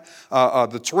had,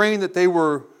 the terrain that they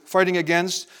were fighting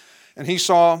against, and he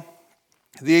saw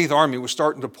the 8th Army was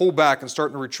starting to pull back and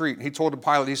starting to retreat. And he told the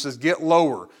pilot, he says, get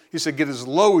lower. He said, get as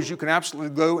low as you can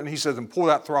absolutely go, and he said, and pull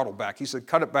that throttle back. He said,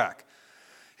 cut it back.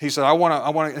 He said, I want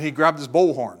to, and he grabbed his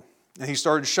bullhorn, and he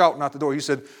started shouting out the door. He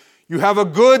said, you have a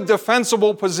good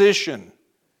defensible position.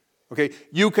 Okay,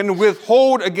 you can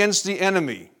withhold against the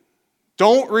enemy.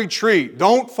 Don't retreat.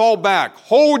 Don't fall back.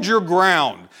 Hold your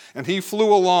ground. And he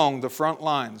flew along the front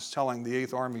lines telling the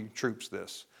 8th Army troops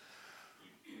this.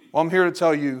 Well, I'm here to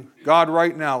tell you, God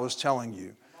right now is telling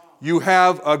you, you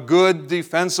have a good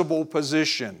defensible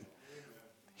position.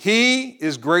 He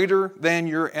is greater than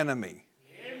your enemy.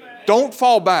 Amen. Don't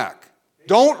fall back.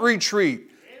 Don't retreat.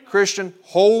 Amen. Christian,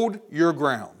 hold your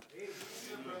ground.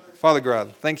 Father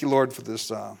God, thank you, Lord, for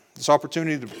this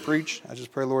opportunity to preach. I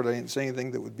just pray, Lord, I didn't say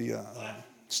anything that would be a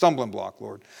stumbling block,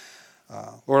 Lord.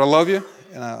 Lord, I love you,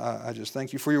 and I just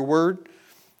thank you for your word.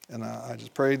 And I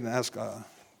just prayed and asked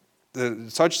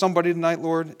to touch somebody tonight,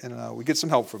 Lord, and we get some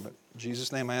help from it. In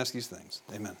Jesus' name I ask these things.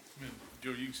 Amen. Amen.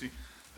 Joe, you can see.